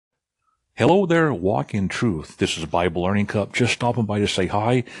Hello there, Walk in Truth. This is Bible Learning Cup. Just stopping by to say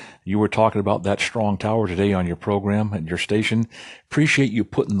hi. You were talking about that strong tower today on your program and your station. Appreciate you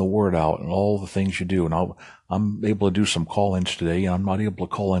putting the word out and all the things you do. And I'm able to do some call-ins today. I'm not able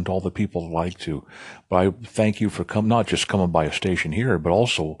to call in to all the people I'd like to. But I thank you for not just coming by a station here, but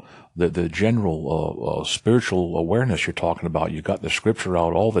also the general spiritual awareness you're talking about. You got the scripture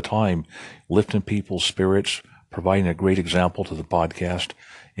out all the time, lifting people's spirits, providing a great example to the podcast.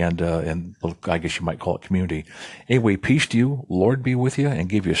 And I guess you might call it community. Anyway, peace to you. Lord be with you and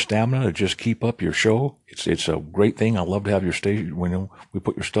give you stamina to just keep up your show. It's a great thing. I love to have your station. When we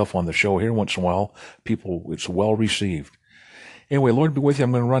put your stuff on the show here once in a while, it's well received. Anyway, Lord be with you.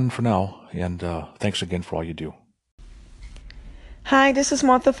 I'm going to run for now. And thanks again for all you do. Hi, this is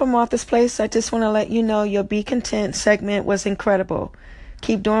Martha from Martha's Place. I just want to let you know your Be Content segment was incredible.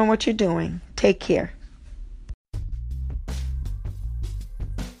 Keep doing what you're doing. Take care.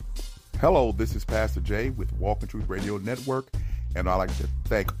 Hello, this is Pastor Jay with Walk in Truth Radio Network, and I'd like to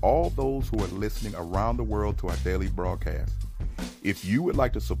thank all those who are listening around the world to our daily broadcast. If you would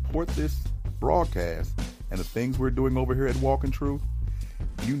like to support this broadcast and the things we're doing over here at Walk in Truth,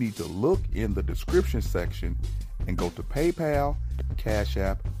 you need to look in the description section and go to PayPal, Cash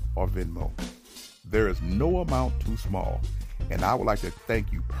App, or Venmo. There is no amount too small, and I would like to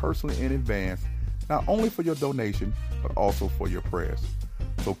thank you personally in advance, not only for your donation, but also for your prayers.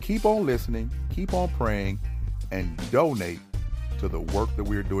 So keep on listening, keep on praying, and donate to the work that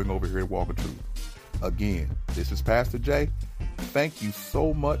we're doing over here at Walk in Truth. Again, this is Pastor Jay. Thank you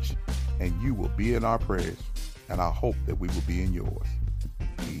so much, and you will be in our prayers, and I hope that we will be in yours.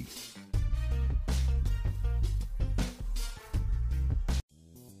 Peace.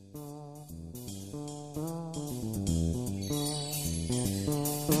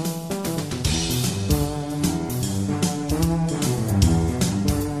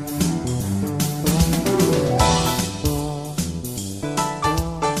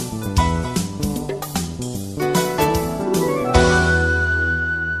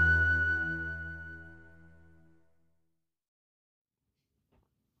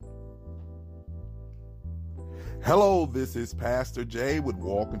 Hello, this is Pastor Jay with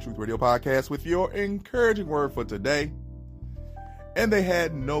Walk in Truth Radio Podcast with your encouraging word for today. And they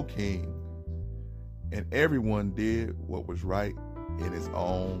had no king, and everyone did what was right in his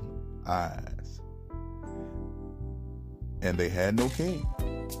own eyes. And they had no king,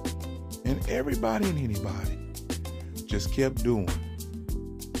 and everybody and anybody just kept doing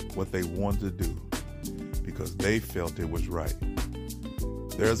what they wanted to do because they felt it was right.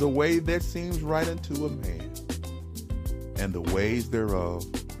 There's a way that seems right unto a man, and the ways thereof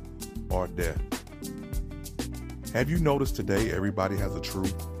are death. Have you noticed today everybody has a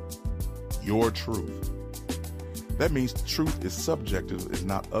truth? Your truth. That means truth is subjective, it's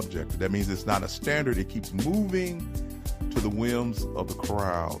not objective. That means it's not a standard. It keeps moving to the whims of the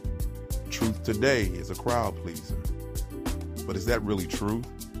crowd. Truth today is a crowd pleaser. But is that really truth?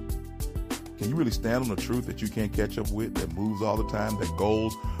 Can you really stand on a truth that you can't catch up with, that moves all the time, that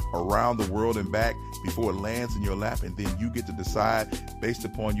goes around the world and back before it lands in your lap, and then you get to decide based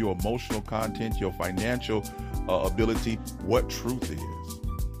upon your emotional content, your financial ability, what truth is?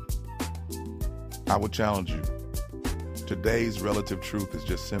 I would challenge you. Today's relative truth is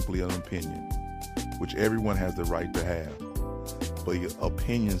just simply an opinion, which everyone has the right to have, but your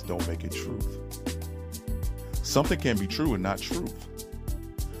opinions don't make it truth. Something can be true and not truth.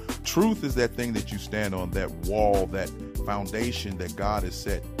 Truth is that thing that you stand on, that wall, that foundation that God has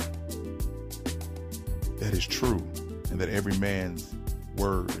set, that is true, and that every man's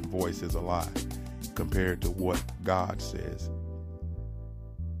word and voice is a lie compared to what God says.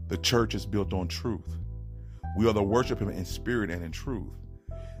 The church is built on truth. We are to worship him in spirit and in truth.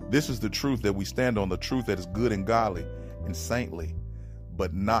 This is the truth that we stand on, the truth that is good and godly and saintly,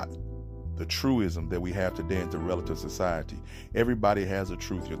 but not the truism that we have today in the relative society. Everybody has a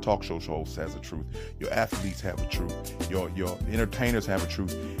truth. Your talk show host has a truth. Your athletes have a truth. Your entertainers have a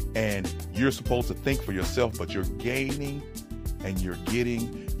truth. And you're supposed to think for yourself, but you're gaining and you're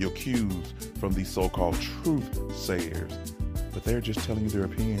getting your cues from these so-called truth sayers. But they're just telling you their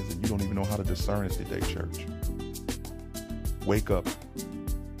opinions, and you don't even know how to discern it today, church. Wake up.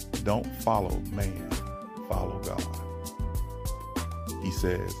 Don't follow man. Follow God. He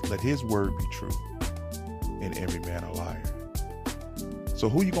says, let his word be true and every man a liar. So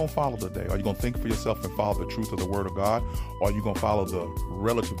who are you going to follow today? Are you going to think for yourself and follow the truth of the word of God? Or are you going to follow the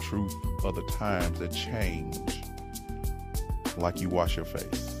relative truth of the times that change, like you wash your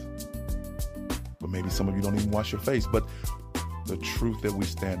face? But maybe some of you don't even wash your face. But The truth that we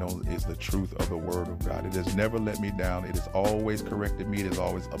stand on is the truth of the Word of God. It has never let me down. It has always corrected me. It has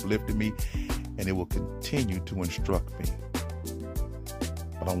always uplifted me, and it will continue to instruct me.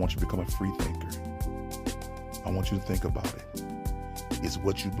 But I want you to become a free thinker. I want you to think about it. Is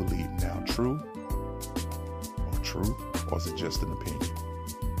what you believe now true or truth, or is it just an opinion?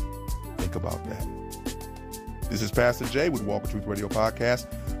 Think about that. This is Pastor Jay with Walk in Truth Radio Podcast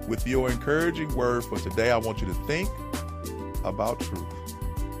with your encouraging word for today. I want you to think about truth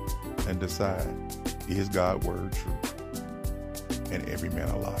and decide, is God's word true? And every man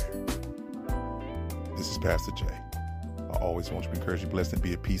a liar. This is Pastor Jay. I always want you to be encouraged, blessed, and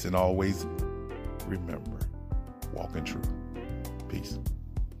be at peace. And always remember, walk in truth. Peace.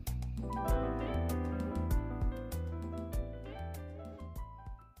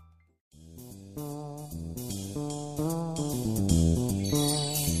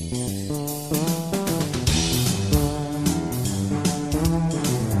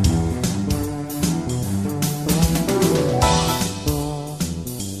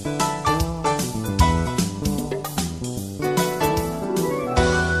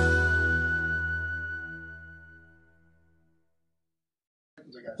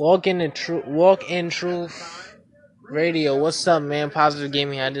 Walk in Truth Radio. What's up, man? Positive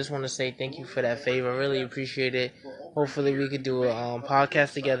Gaming. I just want to say thank you for that favor. I really appreciate it. Hopefully we could do a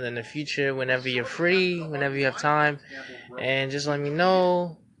podcast together in the future whenever you're free, whenever you have time. And just let me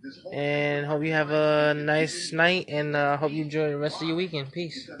know. And hope you have a nice night. And hope you enjoy the rest of your weekend.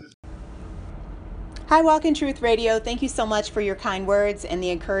 Peace. Hi, Walk in Truth Radio. Thank you so much for your kind words and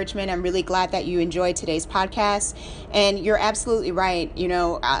the encouragement. I'm really glad that you enjoyed today's podcast. And you're absolutely right. You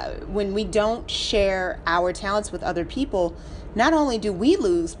know, when we don't share our talents with other people, not only do we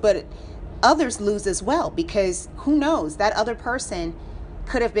lose, but others lose as well. Because who knows, that other person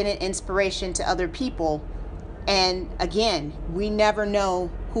could have been an inspiration to other people. And again, we never know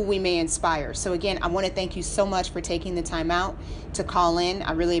who we may inspire. So again, I want to thank you so much for taking the time out to call in.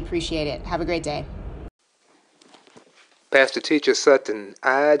 I really appreciate it. Have a great day. Pastor Teacher Sutton,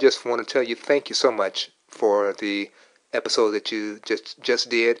 I just want to tell you thank you so much for the episode that you just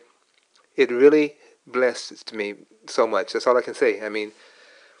did. It really blessed me so much. That's all I can say. I mean,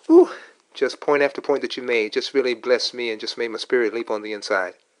 just point after point that you made just really blessed me and just made my spirit leap on the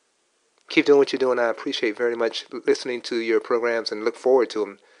inside. Keep doing what you're doing. I appreciate very much listening to your programs and look forward to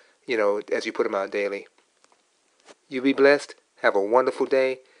them, you know, as you put them out daily. You be blessed. Have a wonderful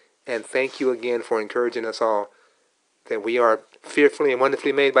day. And thank you again for encouraging us all that we are fearfully and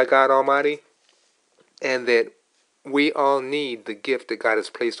wonderfully made by God Almighty, and that we all need the gift that God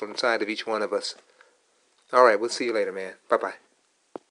has placed on the side of each one of us. All right, we'll see you later, man. Bye-bye.